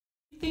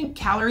think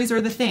calories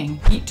are the thing.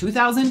 Eat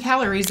 2,000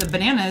 calories of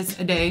bananas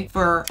a day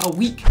for a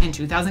week and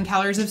 2,000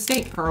 calories of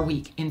steak for a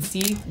week and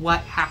see what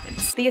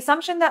happens. The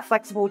assumption that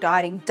flexible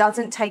dieting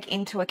doesn't take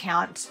into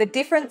account the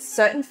difference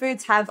certain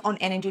foods have on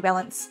energy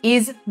balance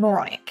is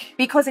moronic,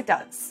 because it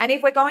does. And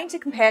if we're going to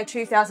compare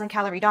 2,000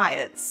 calorie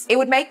diets, it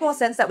would make more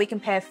sense that we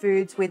compare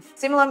foods with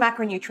similar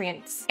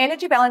macronutrients.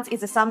 Energy balance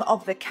is the sum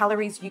of the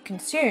calories you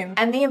consume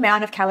and the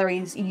amount of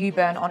calories you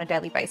burn on a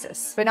daily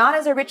basis.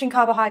 Bananas are rich in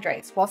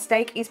carbohydrates, while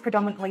steak is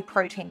predominantly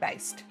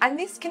protein-based. And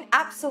this can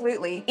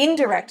absolutely,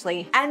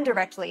 indirectly and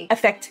directly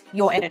affect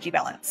your energy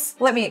balance.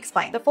 Let me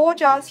explain. The 4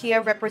 jars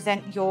here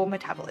represent your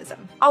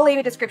metabolism. I'll leave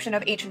a description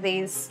of each of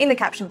these in the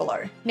caption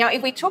below. Now,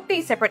 if we took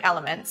these separate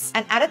elements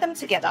and added them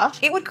together,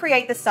 it would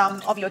create the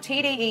sum of your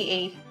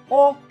TDEE,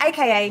 or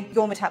AKA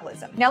your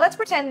metabolism. Now let's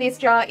pretend this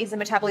jar is the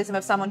metabolism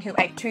of someone who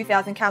ate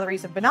 2,000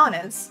 calories of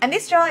bananas, and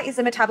this jar is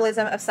the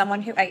metabolism of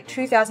someone who ate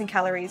 2,000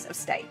 calories of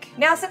steak.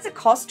 Now, since it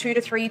costs 2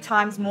 to 3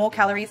 times more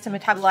calories to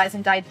metabolize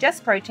and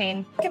digest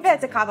protein compared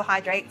to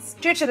carbohydrates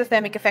due to the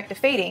thermic effect of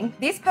feeding,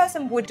 this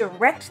person would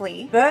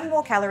directly burn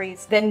more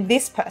calories than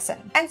this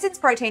person. And since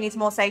protein is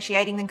more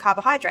satiating than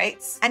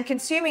carbohydrates, and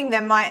consuming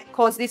them might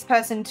cause this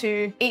person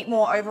to eat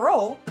more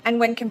overall, and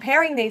when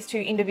comparing these two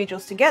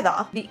individuals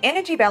together, the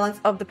energy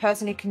balance of the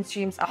person who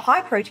consumes a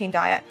high protein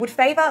diet would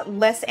favor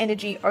less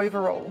energy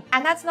overall.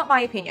 And that's not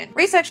my opinion.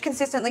 Research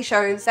consistently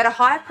shows that a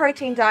high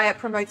protein diet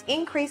promotes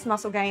increased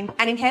muscle gain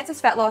and enhances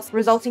fat loss,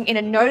 resulting in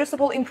a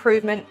noticeable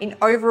improvement in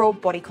overall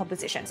body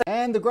composition.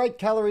 And the great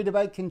calorie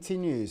debate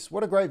continues.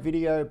 What a great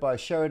video by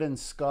Sheridan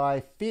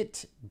Sky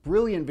Fit.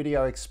 Brilliant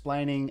video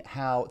explaining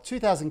how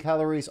 2,000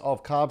 calories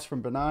of carbs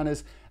from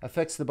bananas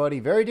affects the body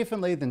very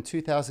differently than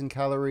 2,000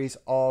 calories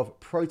of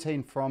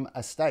protein from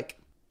a steak.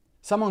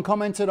 Someone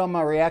commented on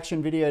my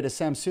reaction video to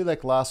Sam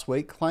Sulek last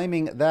week,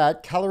 claiming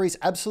that calories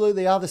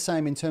absolutely are the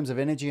same in terms of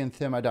energy and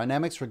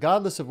thermodynamics,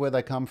 regardless of where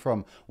they come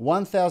from.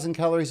 1,000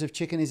 calories of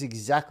chicken is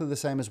exactly the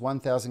same as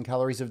 1,000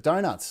 calories of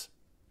donuts.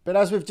 But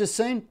as we've just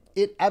seen,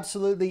 it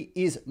absolutely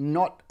is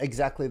not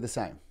exactly the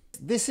same.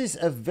 This is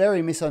a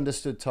very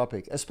misunderstood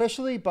topic,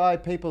 especially by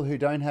people who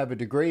don't have a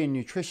degree in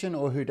nutrition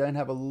or who don't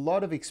have a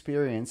lot of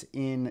experience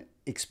in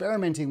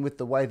experimenting with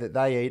the way that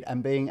they eat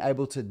and being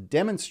able to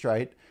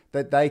demonstrate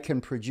that they can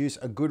produce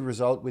a good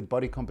result with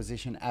body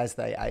composition as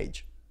they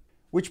age.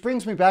 Which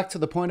brings me back to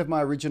the point of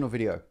my original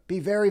video. Be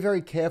very,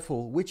 very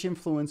careful which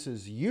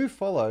influencers you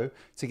follow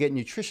to get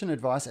nutrition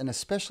advice and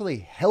especially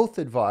health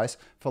advice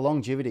for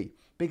longevity.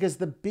 Because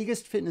the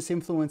biggest fitness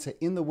influencer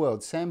in the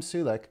world, Sam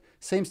Sulek,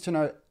 seems to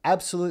know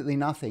absolutely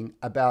nothing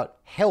about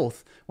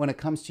health when it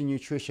comes to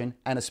nutrition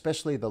and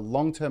especially the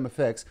long-term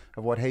effects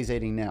of what he's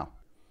eating now.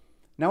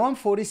 Now I'm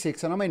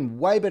 46 and I'm in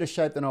way better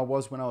shape than I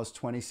was when I was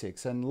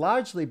 26, and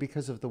largely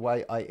because of the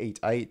way I eat.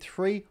 I eat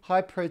 3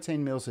 high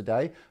protein meals a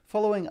day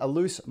following a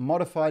loose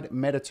modified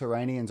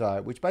Mediterranean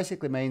diet, which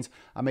basically means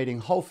I'm eating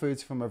whole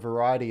foods from a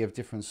variety of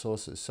different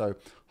sources. So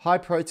high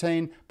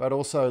protein, but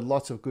also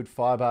lots of good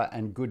fiber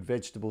and good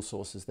vegetable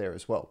sources there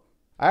as well.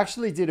 I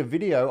actually did a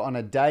video on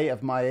a day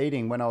of my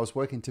eating when I was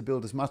working to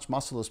build as much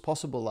muscle as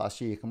possible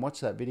last year. You can watch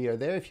that video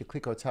there if you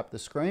click or tap the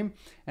screen.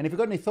 And if you've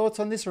got any thoughts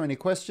on this or any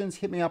questions,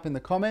 hit me up in the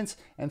comments.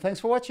 And thanks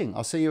for watching.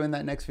 I'll see you in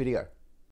that next video.